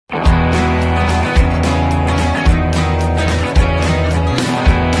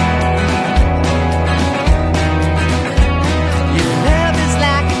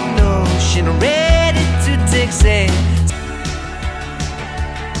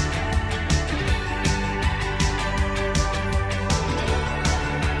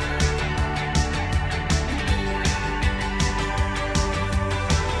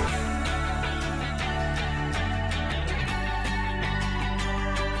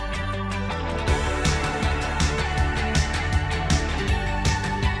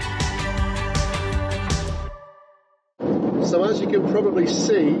can probably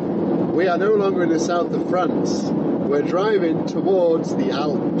see, we are no longer in the south of France. We're driving towards the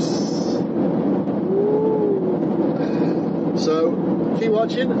Alps. So keep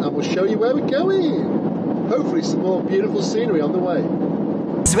watching and we'll show you where we're going. Hopefully some more beautiful scenery on the way.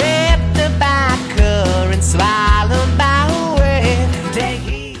 Swept by current, swallowed by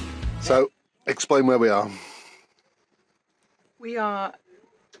wind. So explain where we are. We are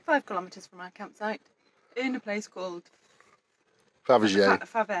 5 kilometres from our campsite in a place called Favage.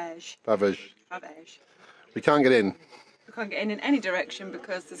 We can't get in. We can't get in any direction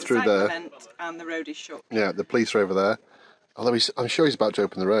because there's a cycle event and the road is shut. Yeah, the police are over there. Although I'm sure he's about to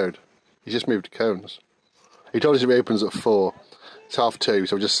open the road. He's just moved to cones. He told us it reopens at 4. It's 2:30,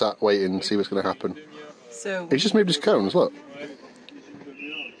 so we just sat waiting to see what's going to happen. So he's just moved his cones, look.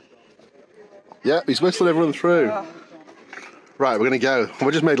 Yeah, he's whistling everyone through. Oh. Right, we're going to go.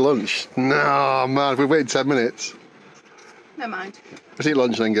 We just made lunch. No, man, we've waited 10 minutes. Never mind. Let's eat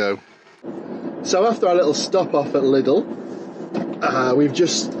lunch and then go. So after our little stop off at Lidl, we've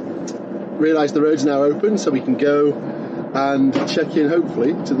just realised the road's now open, so we can go and check in,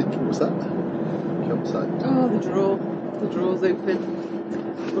 hopefully, to the, what's that? Campsite. Oh, the drawer. The drawer's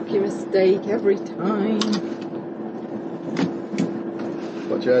open. Lucky mistake every time.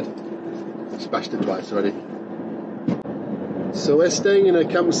 Watch your head. Smashed it twice already. So we're staying in a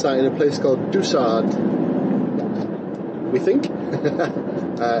campsite in a place called Doussard. We think.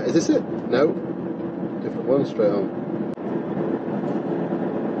 Is this it? No. Different one, straight on.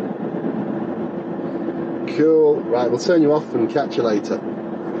 Cool. Right, we'll turn you off and catch you later.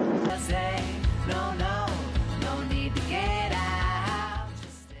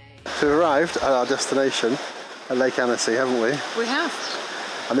 So we've arrived at our destination at Lake Annecy, haven't we? We have.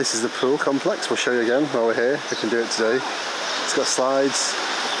 And this is the pool complex. We'll show you again while we're here. We can do it today. It's got slides,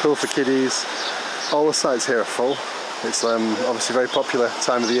 pool for kiddies. All the sites here are full. It's obviously a very popular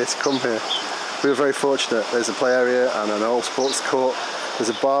time of the year to come here. We were very fortunate. There's a play area and an old sports court. There's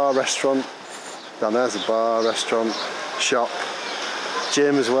a bar, restaurant. Down there's a bar, restaurant, shop,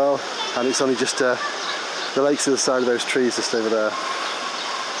 gym as well. And it's only just the lake's to the side of those trees just over there.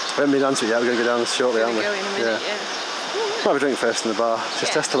 We haven't been down to it yet. We're going to go down shortly, aren't we? Go in a minute, yeah. Might have a drink first in the bar.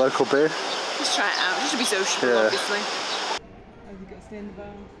 Just test the local beer. Just try it out. Just to be sociable, obviously.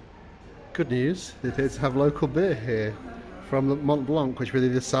 Good news, they appear to have local beer here from Mont Blanc, which we're the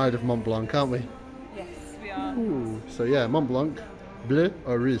other side of Mont Blanc, aren't we? Yes, we are. Ooh, so yeah, Mont Blanc, Bleu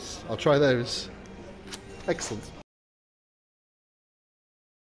or Russe. I'll try those. Excellent.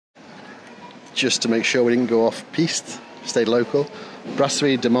 Just to make sure we didn't go off piste, stayed local.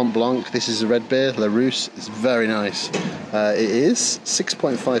 Brasserie de Mont Blanc, this is a red beer, La Russe. It's very nice. It is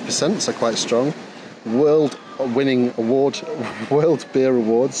 6.5%, so quite strong. World-winning award, World Beer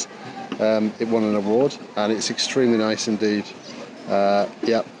Awards. It won an award, and it's extremely nice indeed.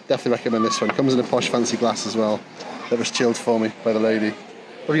 Yeah, definitely recommend this one. Comes in a posh fancy glass as well. That was chilled for me by the lady.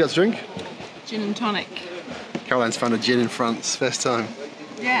 What have you got to drink? Gin and tonic. Caroline's found a gin in France, first time.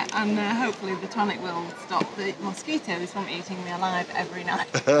 Yeah, and hopefully the tonic will stop the mosquitoes from eating me alive every night.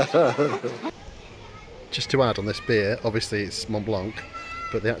 Just to add on this beer, obviously it's Mont Blanc,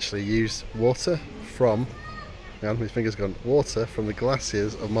 but they actually use water from, now my finger's gone, water from the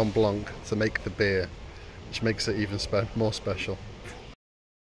glaciers of Mont Blanc to make the beer, which makes it even more special.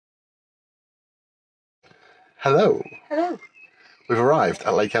 Hello. Hello. We've arrived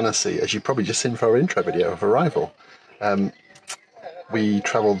at Lake Annecy, as you've probably just seen for our intro video of arrival. We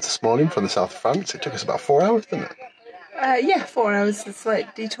travelled this morning from the south of France. It took us about 4 hours, didn't it? Yeah, 4 hours. A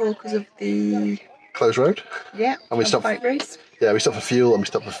slight detour because of the closed road. Yeah, and we stopped. Bike race. Yeah, we stopped for fuel and we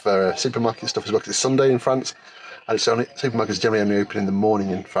stopped for supermarket stuff as well. Because it's Sunday in France, and supermarkets generally only open in the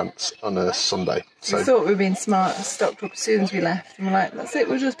morning in France on a Sunday. So we thought we were being smart and stocked up as soon as we left, and we're like, that's it.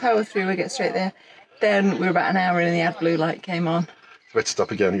 We'll just power through. We'll get straight there. Then we were about an hour in, and the AdBlue light came on. We had to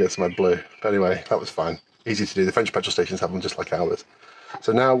stop again and get some AdBlue. But anyway, that was fine. Easy to do. The French petrol stations have them just like ours.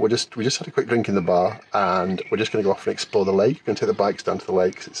 So now we just had a quick drink in the bar, and we're just going to go off and explore the lake. We're going to take the bikes down to the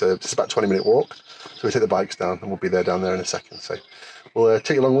lake. It's about a 20-minute walk. So we take the bikes down, and we'll be there down there in a second. So we'll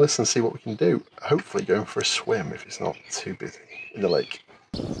take you along with us and see what we can do. Hopefully going for a swim if it's not too busy in the lake.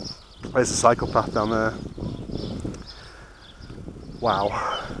 There's the cycle path down there. Wow.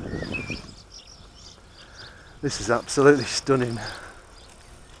 This is absolutely stunning.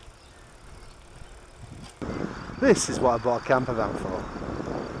 This is what I bought a campervan for.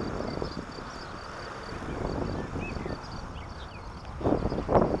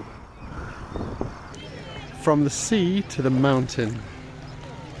 From the sea to the mountain.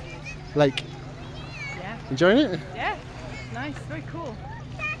 Lake. Yeah. Enjoying it? Yeah. Nice. Very cool.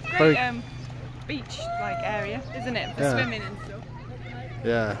 Great beach-like area, isn't it? For swimming and stuff.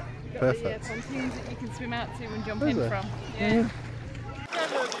 Yeah, perfect. Pontoons that you can swim out to and jump in from. Yeah.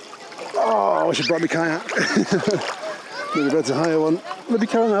 Oh, I wish I brought my kayak. Maybe better to hire one. Maybe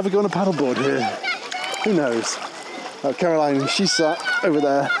Caroline have a go on a paddleboard here. Who knows? Oh, Caroline, she's sat over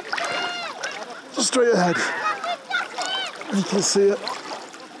there. Just straight ahead. You can see it.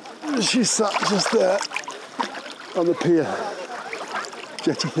 She's sat just there on the pier.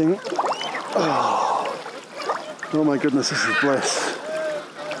 Jetty thing. Oh my goodness, this is bliss.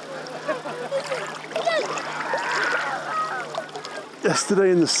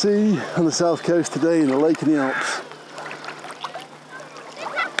 Yesterday in the sea on the south coast, today in the lake in the Alps.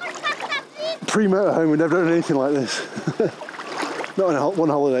 Pre-motorhome, we've never done anything like this. Not on one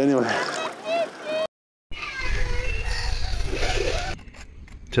holiday anyway.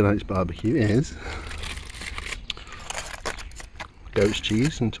 Tonight's barbecue is goat's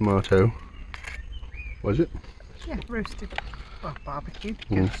cheese and tomato. What is it? Yeah, roasted. Well, barbecue,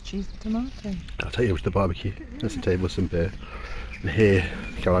 goat's cheese and tomato. I'll tell you, it was the barbecue. There's a table with some beer. And here,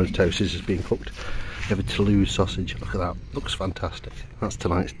 Caroline's toast is just being cooked. We have a Toulouse sausage. Look at that. Looks fantastic. That's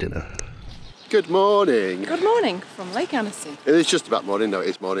tonight's dinner. Good morning. Good morning from Lake Annecy. It is just about morning. No, it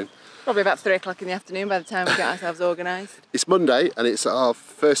is morning. Probably about 3 o'clock in the afternoon by the time we get ourselves organised. It's Monday and it's our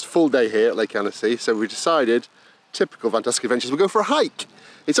first full day here at Lake Annecy, so we decided, typical Vantastic Adventures, we'll go for a hike.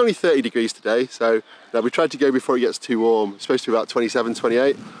 It's only 30 degrees today, so we tried to go before it gets too warm. It's supposed to be about 27,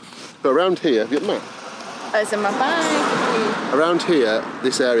 28. But around here, have you got the map? It's in my bag. Around here,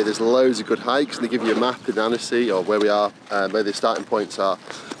 this area, there's loads of good hikes, and they give you a map in Annecy, or where we are, where the starting points are.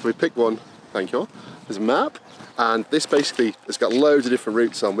 So we picked one, thank you. There's a map. And this basically has got loads of different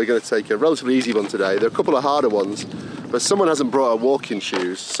routes on. We're going to take a relatively easy one today. There are a couple of harder ones, but someone hasn't brought our walking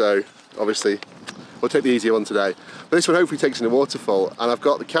shoes, so obviously we'll take the easier one today. But this one hopefully takes in a waterfall, and I've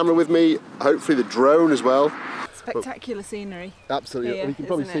got the camera with me, hopefully the drone as well. Spectacular scenery. Absolutely, Here, you can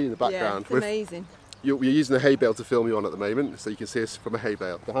probably see in the background. Yeah, it's amazing. We're using a hay bale to film you on at the moment, so you can see us from a hay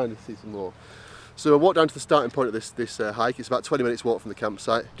bale. Behind us, see some more. So we'll walk down to the starting point of this hike. It's about 20 minutes walk from the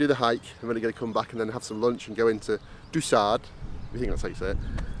campsite. Do the hike, and we're going to come back and then have some lunch and go into Dussard. I think that's how you say it.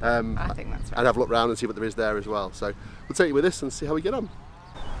 I think that's right. And have a look around and see what there is there as well. So we'll take you with us and see how we get on.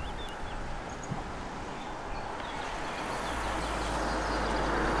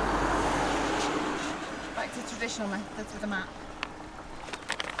 Back to traditional methods with a map.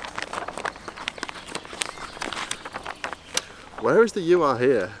 Where is the you are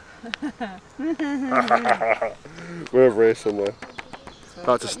here? We're over here somewhere.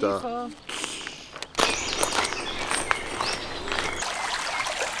 About to start.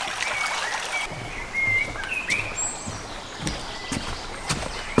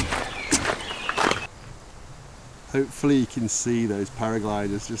 Hopefully you can see those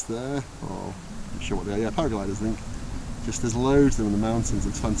paragliders just there. Oh, I'm not sure what they are. Yeah, paragliders I think. Just there's loads of them in the mountains.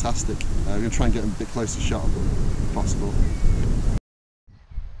 It's fantastic. We're going to try and get them a bit closer shot of them if possible.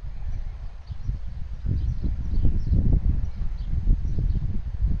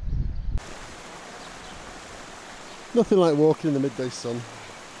 Nothing like walking in the midday sun.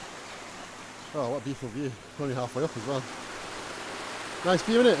 Oh, what a beautiful view. We're only halfway up as well. Nice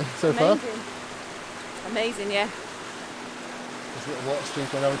view, isn't it, so far? Amazing, yeah. There's a little water stream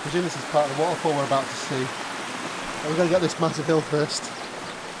going over. I presume this is part of the waterfall we're about to see. And we're going to get this massive hill first.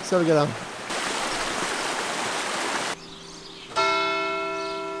 So we get on.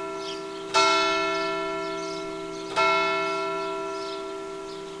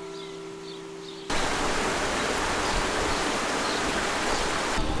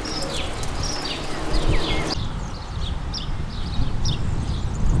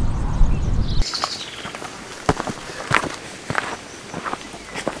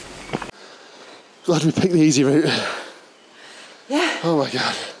 Glad we picked the easy route. Yeah. Oh my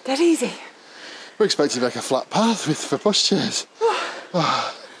god. Dead easy. We're expecting like a flat path for pushchairs.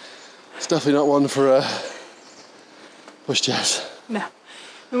 Oh, it's definitely not one for pushchairs. No.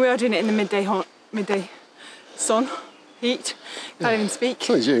 We are doing it in the midday sun, heat. Can't even speak. It's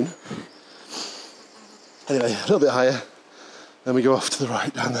only June. Anyway, a little bit higher. Then we go off to the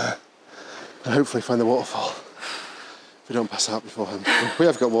right down there and hopefully find the waterfall. We don't pass out beforehand. We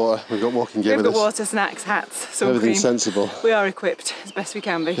have got water, we've got walking gear with us. We've got water, snacks, hats, sunscreen. Everything's sensible. We are equipped as best we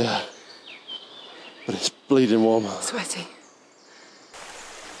can be. Yeah. But it's bleeding warm. Sweaty.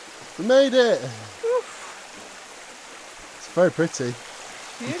 We made it! Oof. It's very pretty.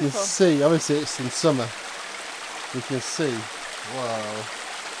 Beautiful. You can see, obviously it's in summer. You can see, wow,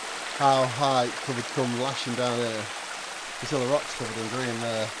 how high it could come lashing down here. You see all the rocks covered in green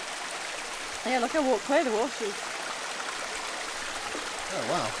there. Yeah, look, I walked clear the water. Oh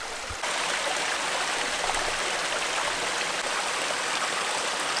wow.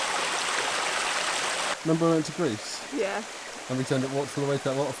 Remember we went to Greece? Yeah. And we walked all the way to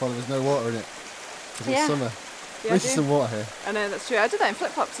that waterfall and there's no water in it. Because it's summer. Yeah, There's some water here. I know, that's true. I did that in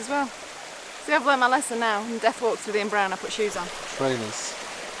flip-flops as well. See, I've learned my lesson now. And Death walks with Ian Brown, I put shoes on. Trainers.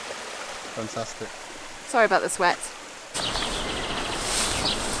 Fantastic. Sorry about the sweat.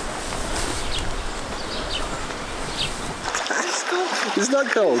 It's not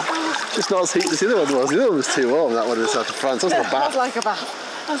cold. Just not as heat as the other one was. The other one was too warm, that one in the south of France. That was like a That was bath. like a bath.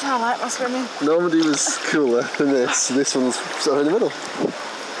 That's how I like my swimming. Normandy was cooler than this. This one's sort of in the middle.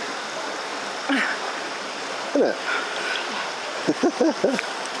 Isn't it?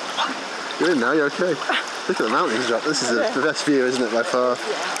 You're in now, you're okay. Look at the mountains drop. This is the best view, isn't it, by far,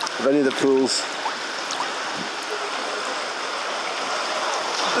 of any of the pools.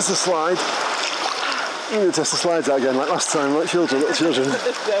 There's a slide. I'm going to test the slides out again like last time, like children, little children.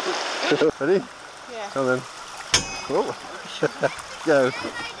 Ready? Yeah. Come then. Oh. Go.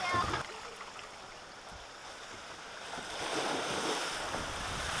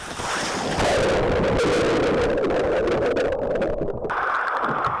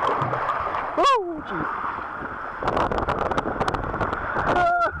 Oh, geez.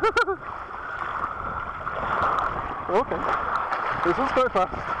 Okay. This one's quite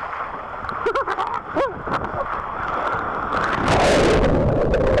fast.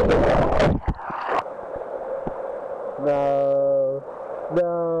 No, no,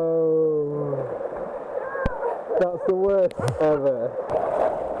 that's the worst ever.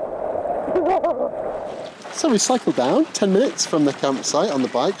 So we cycled down 10 minutes from the campsite on the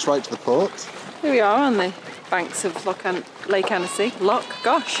bikes right to the port. Here we are on the banks of Lake Annecy.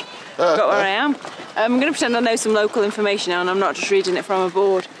 Gosh, forgot where I am. I'm going to pretend I know some local information now and I'm not just reading it from a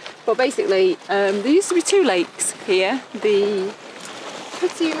board. But basically, there used to be two lakes here. The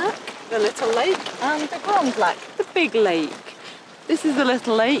Pretty Lake, the Little Lake, and the Grand Lake, the Big Lake. This is the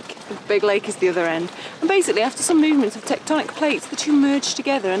Little Lake, the Big Lake is the other end. And basically, after some movements of tectonic plates, the two merged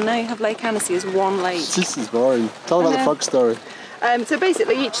together and now you have Lake Annecy as one lake. This is boring. Tell about the frog story. So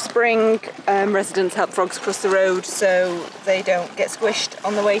basically, each spring, residents help frogs cross the road so they don't get squished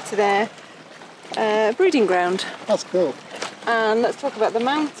on the way to their breeding ground. That's cool. And let's talk about the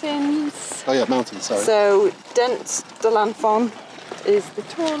mountains. Oh yeah, mountains, sorry. So, Dent de l'Enfant is the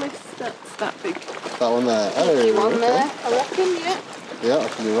tallest, that's that big. That one there. Oh, one okay. there, I reckon, yeah. Yeah, I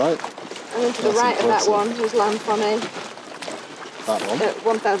can be right. And then to the right of that one is L'Enfant. That one. At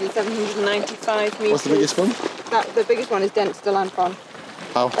 1,795 metres. What's the biggest one? The biggest one is Dent de l'Enfant.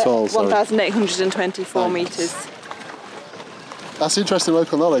 How tall, sorry? 1,824 metres. That's interesting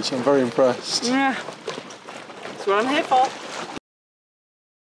local knowledge, I'm very impressed. Yeah, that's what I'm here for.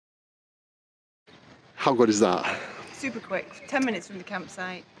 How good is that? Super quick, 10 minutes from the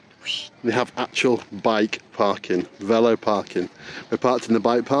campsite. They have actual bike parking, velo parking. We're parked in the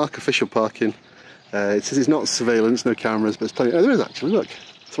bike park, official parking. It says it's not surveillance, no cameras, but it's plenty. Oh, there is actually, look.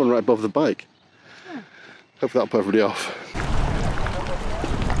 There's one right above the bike. Yeah. Hopefully that'll put everybody off.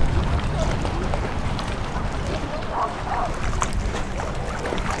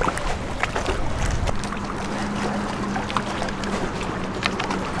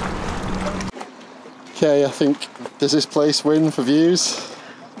 Okay, I think, does this place win for views?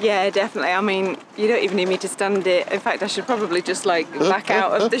 Yeah, definitely. I mean, you don't even need me to stand it. In fact, I should probably just like back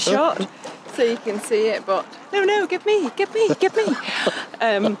out of the shot so you can see it, but no, get me.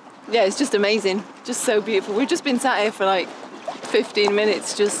 Yeah, it's just amazing. Just so beautiful. We've just been sat here for like 15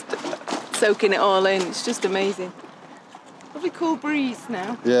 minutes just soaking it all in. It's just amazing. Lovely cool breeze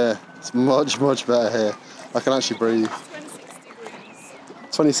now. Yeah, it's much better here. I can actually breathe. 26 degrees.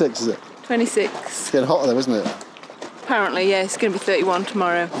 26 is it? 26. It's getting hotter though, isn't it? Apparently, yeah, it's going to be 31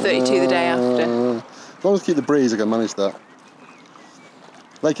 tomorrow, 32 the day after. As long as I keep the breeze, I can manage that.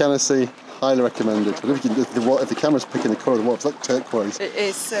 Lake Annecy, highly recommended. I don't know if the camera's picking the colour of the water, it's like turquoise. It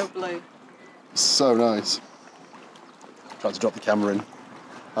is so blue. So nice. Tried to drop the camera in.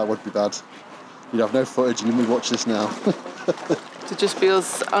 That would be bad. You'd have no footage and you'd watch this now. To just be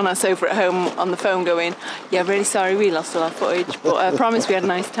us on our sofa at home on the phone going, yeah, really sorry we lost all our footage, but I promise we had a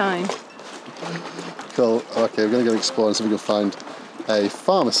nice time. Cool. Okay, we're going to go explore and see if we can find a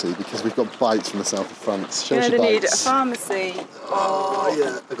pharmacy because we've got bites from the south of France. Show us your need a bites. pharmacy. Oh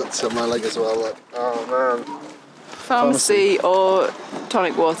yeah, I've got some on my leg as well. Look. Oh man. Pharmacy or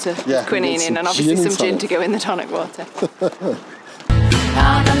tonic water Yeah, with quinine in, and obviously some gin to go in the tonic water.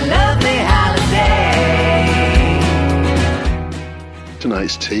 On a lovely holiday.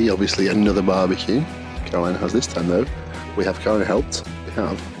 Tonight's tea, obviously another barbecue. Caroline has this time though. We have Caroline helped. We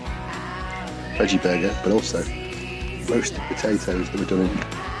have veggie burger, but also roasted potatoes that we're doing in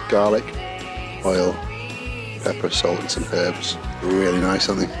garlic, oil, pepper, salt and some herbs. Really nice,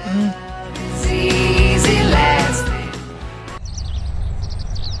 aren't they?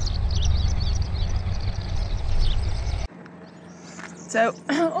 So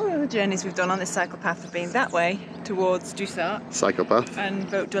all the other journeys we've done on this cycle path have been that way towards Dussart Cycle path. and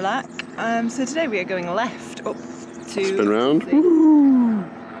Boat de Lac. So today we are going left up to Spin round. Woo!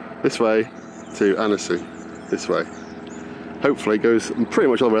 This way to Annecy. This way. Hopefully it goes pretty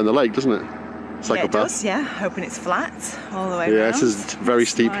much all the way around the lake, doesn't it? Cycle yeah, it path. does, yeah. Hoping it's flat all the way Yeah, around. this is a very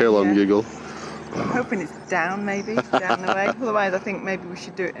steep hill on Google. I'm hoping it's down maybe, down the way. Otherwise I think maybe we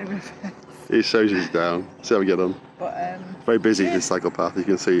should do it in reverse. It shows you it's down. See how we get on. But Very busy, yeah. this cycle path. You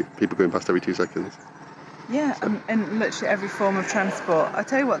can see people going past every 2 seconds. yeah, and literally every form of transport. I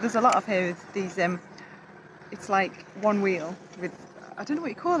tell you what, there's a lot of here with these, it's like one wheel with, I don't know what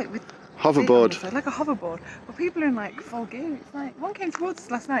you call it, with Hoverboard. like a hoverboard. But people are in like full gear. It's like, one came towards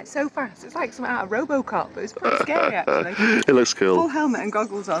us last night so fast. It's like something out of Robocop, but it's pretty scary actually. It looks cool. Full helmet and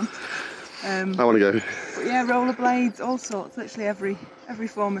goggles on. I want to go. But yeah, rollerblades, all sorts, literally every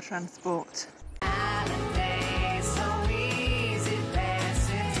form of transport.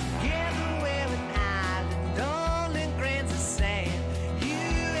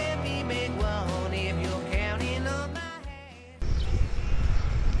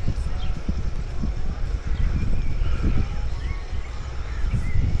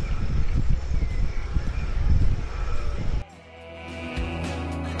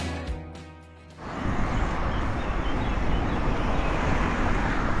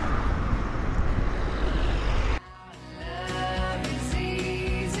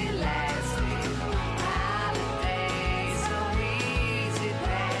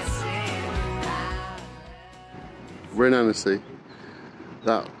 We're in Annecy.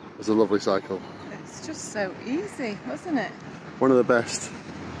 That was a lovely cycle. It's just so easy, wasn't it? One of the best.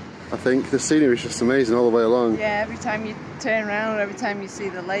 I think the scenery is just amazing all the way along. Yeah, every time you turn around, every time you see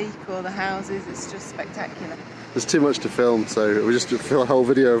the lake or the houses, it's just spectacular. There's too much to film, so we just film a whole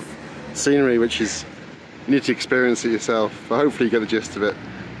video of scenery, which is, you need to experience it yourself. But hopefully you get the gist of it.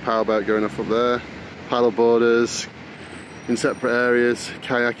 Powerboat going off up there, paddle boarders in separate areas,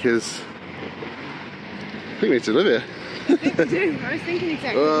 kayakers. I think we need to live here. I think we do. I was thinking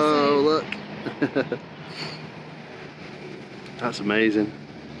exactly Oh, the same. look. That's amazing.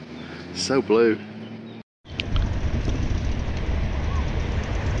 So blue.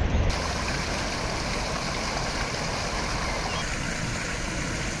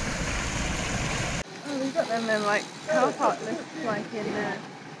 Oh, we've got them then like car park lifts like in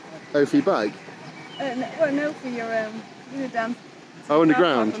Oh, for your bike? no, well, no, for your down. Oh,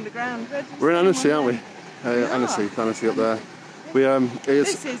 underground? Underground. We're in Annecy, aren't we? Annecy up there. We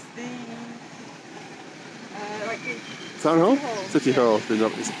This is the like the Town Hall? City Hall. City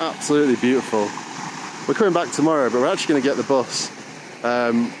Hall. It's absolutely beautiful. We're coming back tomorrow, but we're actually going to get the bus.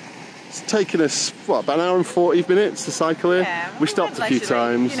 It's taken us, what, about an hour and 40 minutes to cycle here? Yeah, we stopped a few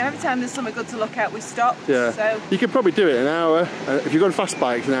times. You know, every time there's something good to look at, we stop. Yeah. So You could probably do it in an hour. If you're going fast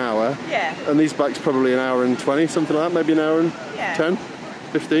bikes, an hour. yeah. And these bikes probably an hour and 20, something like that, maybe an hour and Yeah. 10,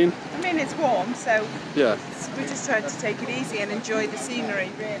 15. I mean, it's warm, so Yeah. we just tried to take it easy and enjoy the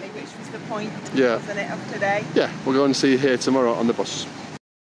scenery, really, which was the point, Yeah. wasn't it, of today? Yeah, we'll go and see you here tomorrow on the bus.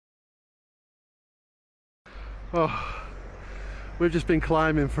 Oh, we've just been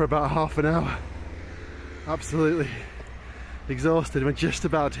climbing for about half an hour. Absolutely exhausted. We're just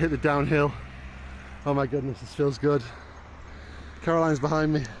about to hit the downhill. Oh my goodness, this feels good. Caroline's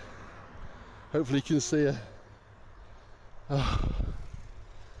behind me. Hopefully you can see her.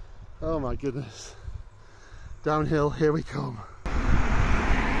 Oh my goodness. Downhill, here we come.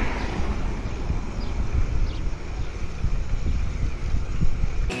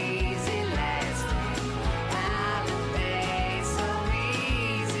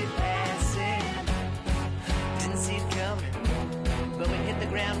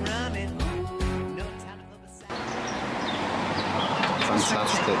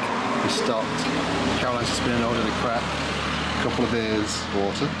 Fantastic. We stopped. Caroline's just been an order of the crap. A couple of beers,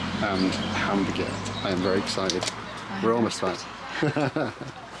 water, and hamburger. I am very excited. We're almost back.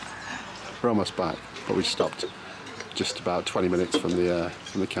 We're almost back, but we stopped just about 20 minutes from the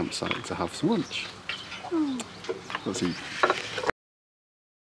campsite to have some lunch. Let's eat.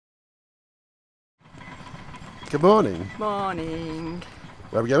 Good morning. Morning.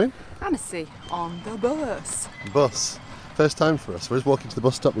 Where are we going? Annecy on the bus. Bus. First time for us. We're just walking to the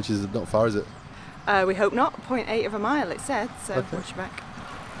bus stop, which is not far, is it? We hope not. 0.8 of a mile, it said, so Okay. watch your back.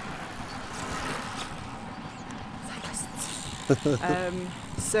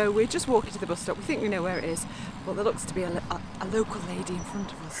 So we're just walking to the bus stop. We think we know where it is, but there looks to be a local lady in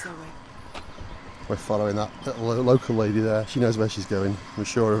front of us, so We're following that little local lady there. She knows where she's going. I'm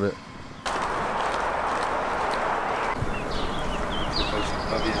sure of it.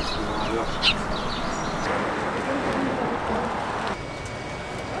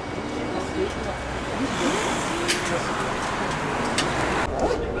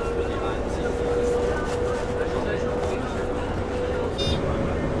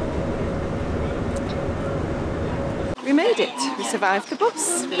 made it. We survived the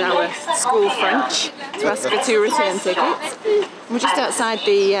bus with our school French to ask for 2 return tickets. And we're just outside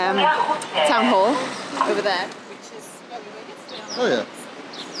the town hall over there, which is where we were yesterday. Oh yeah,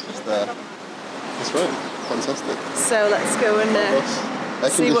 just there. That's right, fantastic. So let's go and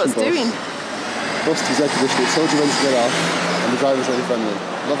see what's doing. Bus is air conditioned, it tells you when to get off, and the driver's really friendly.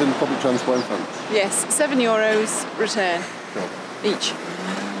 Loving public transport in France. Yes, €7 return each.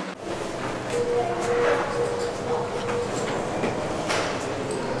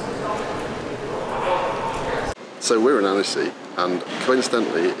 So we're in Annecy, and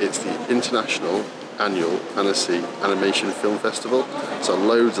coincidentally it's the International Annual Annecy Animation Film Festival. So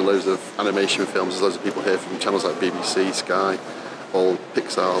loads and loads of animation films, there's loads of people here from channels like BBC, Sky, all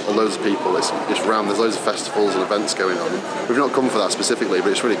Pixar, all loads of people. It's round, there's loads of festivals and events going on. We've not come for that specifically,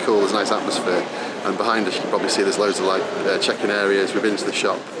 but it's really cool, there's a nice atmosphere. And behind us you can probably see there's loads of like check-in areas. We've been to the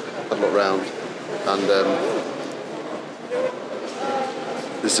shop, had a look round, and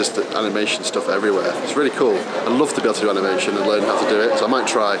there's just animation stuff everywhere. It's really cool. I'd love to be able to do animation and learn how to do it, so I might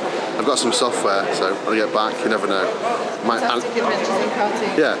try. I've got some software, so when I get back, you never know. Fantastic Adventures in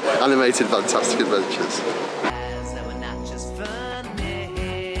cartoon. Yeah, animated Fantastic Adventures.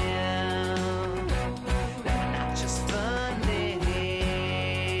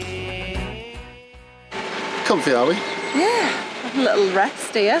 Comfy, are we? Yeah, have a little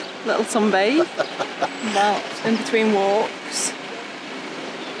rest here, a little sunbathe, well, in between walks.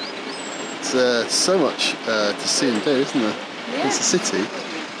 It's so much to see and do, isn't there? Yeah. It's a city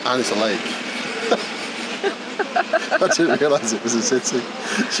and it's a lake. I didn't realise it was a city.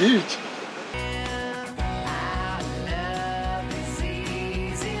 It's huge.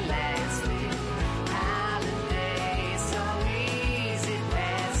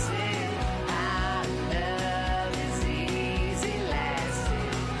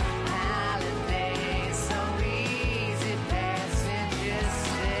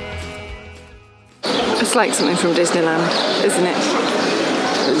 It's like something from Disneyland, isn't it?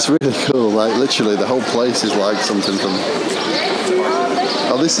 It's really cool, like literally the whole place is like something from...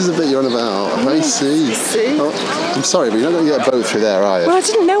 Oh, this is a bit you're on about. I see. Oh, I'm sorry, but you're not going to get a boat through there, are you? Well, I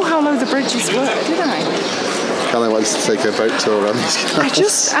didn't know how low the bridges were, did I? Kind of wants to take a boat tour around this castle. I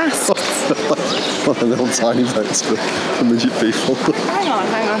just asked. One of the little tiny boats for midget people. Hang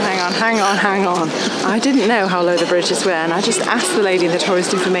on. I didn't know how low the bridges were, and I just asked the lady in the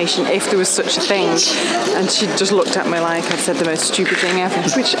tourist information if there was such a thing, and she just looked at me like I'd said the most stupid thing ever,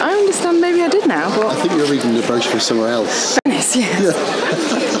 which I understand maybe I did now, but... I think you're reading the brochure somewhere else. Venice, yes.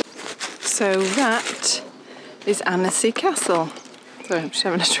 Yeah. So that is Annecy Castle. Sorry, I'm just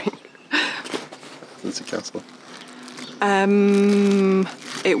having a drink. Annecy Castle.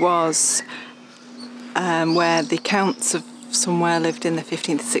 It was where the counts of somewhere lived in the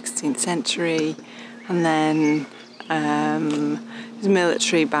 15th, 16th century, and then it was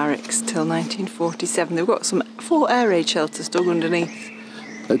military barracks till 1947. They've got some 4 air raid shelters dug underneath.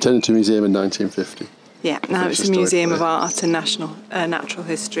 It turned into a museum in 1950. Yeah, now it's a museum of art and natural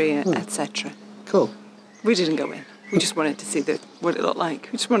history, etc. Cool. We didn't go in. We just wanted to see what it looked like.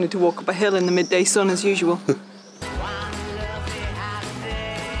 We just wanted to walk up a hill in the midday sun as usual.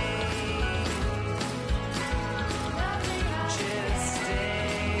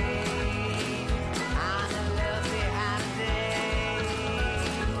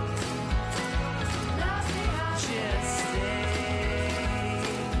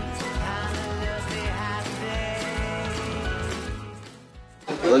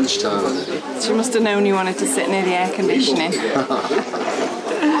 Lunchtime. She must have known you wanted to sit near the air conditioning.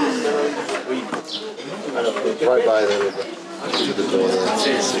 Right by there to the door there.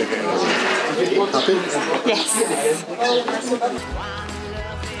 Happy? Yes.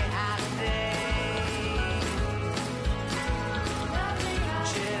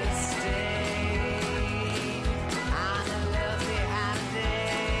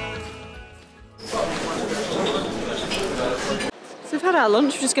 So we've had our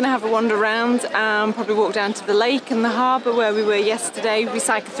lunch, we're just going to have a wander around and probably walk down to the lake and the harbour where we were yesterday. We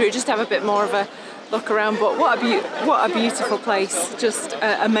cycled through just to have a bit more of a look around, but what a beautiful place, just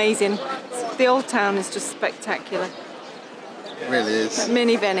amazing. The old town is just spectacular. It really is.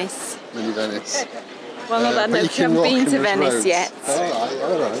 Mini Venice. Mini Venice. Well, not that I know, if you haven't been to Venice roads. yet.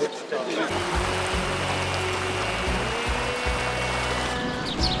 All right.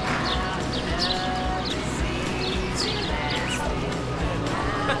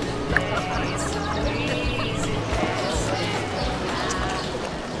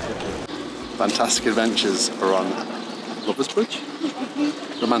 Fantastic Adventures are on Lovers Bridge?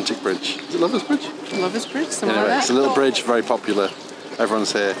 Romantic Bridge. Is it Lovers Bridge? Lovers Bridge, something Anyway, like that. it's a little bridge, very popular.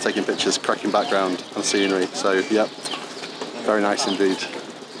 Everyone's here taking pictures, cracking background and scenery. So, yep, Very nice indeed.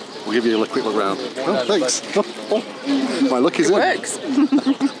 We'll give you a quick look around. Oh, thanks. My luck is It in.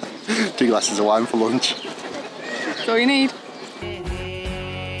 works. 2 glasses of wine for lunch. That's all you need.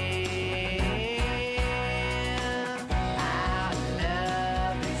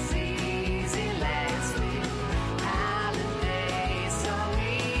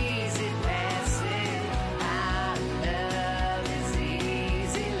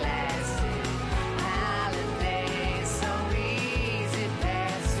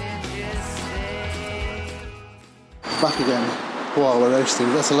 Back again. Wow, we're roasting.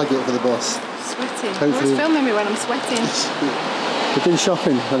 We've got to leg it for the bus. Sweating. Hopefully. Who's filming me when I'm sweating? We've been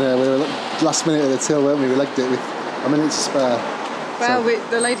shopping and we were last minute at the till, weren't we? We legged it with a minute to spare. Well,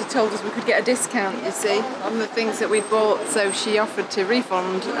 the lady told us we could get a discount, you see, on the things that we'd bought, so she offered to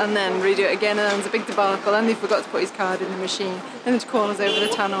refund and then redo it again, and there was a big debacle, and he forgot to put his card in the machine, then to call us over the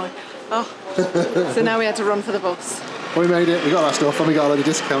tannoy. Oh. So now we had to run for the bus. Well, we made it, we got our stuff and we got a load of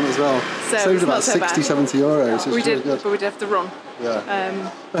discount as well. So saved about so 60, 70 euros. We did, but we did have to run. Yeah.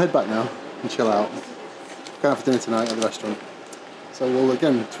 We'll head back now and chill out. Go out for dinner tonight at the restaurant. So we'll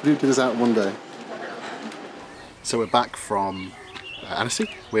again do this out one day. So we're back from Annecy.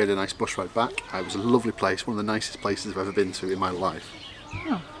 We had a nice bus ride back. It was a lovely place, one of the nicest places I've ever been to in my life.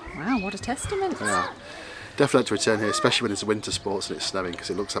 Oh, wow, what a testament. Yeah. Definitely like to return here, especially when it's winter sports and it's snowing, because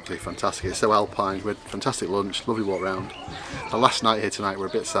it looks absolutely fantastic. It's so alpine. We had fantastic lunch, lovely walk around. The last night here tonight we're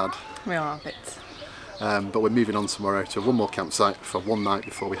a bit sad. We are a bit. But we're moving on tomorrow to one more campsite for one night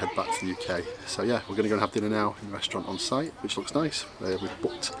before we head back to the UK. So yeah, we're going to go and have dinner now in the restaurant on site, which looks nice. We've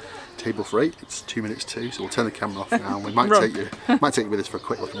booked table for 8. It's 2 minutes to, so we'll turn the camera off now. And we might take you with us for a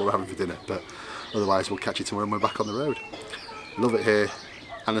quick look at what we're having for dinner, but otherwise we'll catch you tomorrow when we're back on the road. Love it here.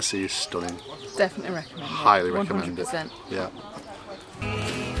 Annecy is stunning. Definitely recommend it. Highly recommend 100%. it. Yeah.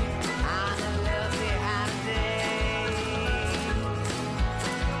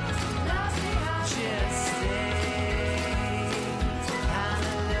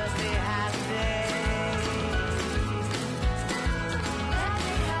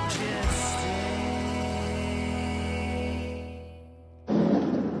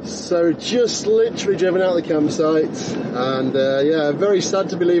 So just literally driven out of the campsite, and yeah, I'm very sad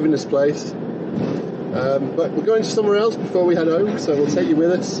to be leaving this place. But we're going somewhere else before we head home, so we'll take you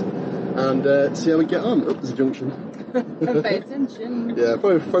with us and see how we get on. Oh, there's a junction. Pay attention. Yeah,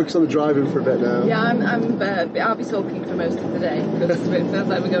 probably focus on the driving for a bit now. Yeah, I'll be sulking for most of the day because it feels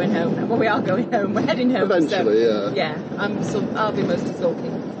like we're going home now. Well, we are going home. We're heading home. Eventually, so, yeah. Yeah, I'll be mostly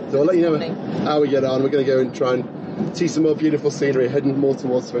sulking. So I'll let you know how we get on. We're going to go and try and see some more beautiful scenery, heading more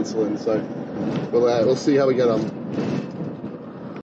towards Switzerland. So we'll see how we get on.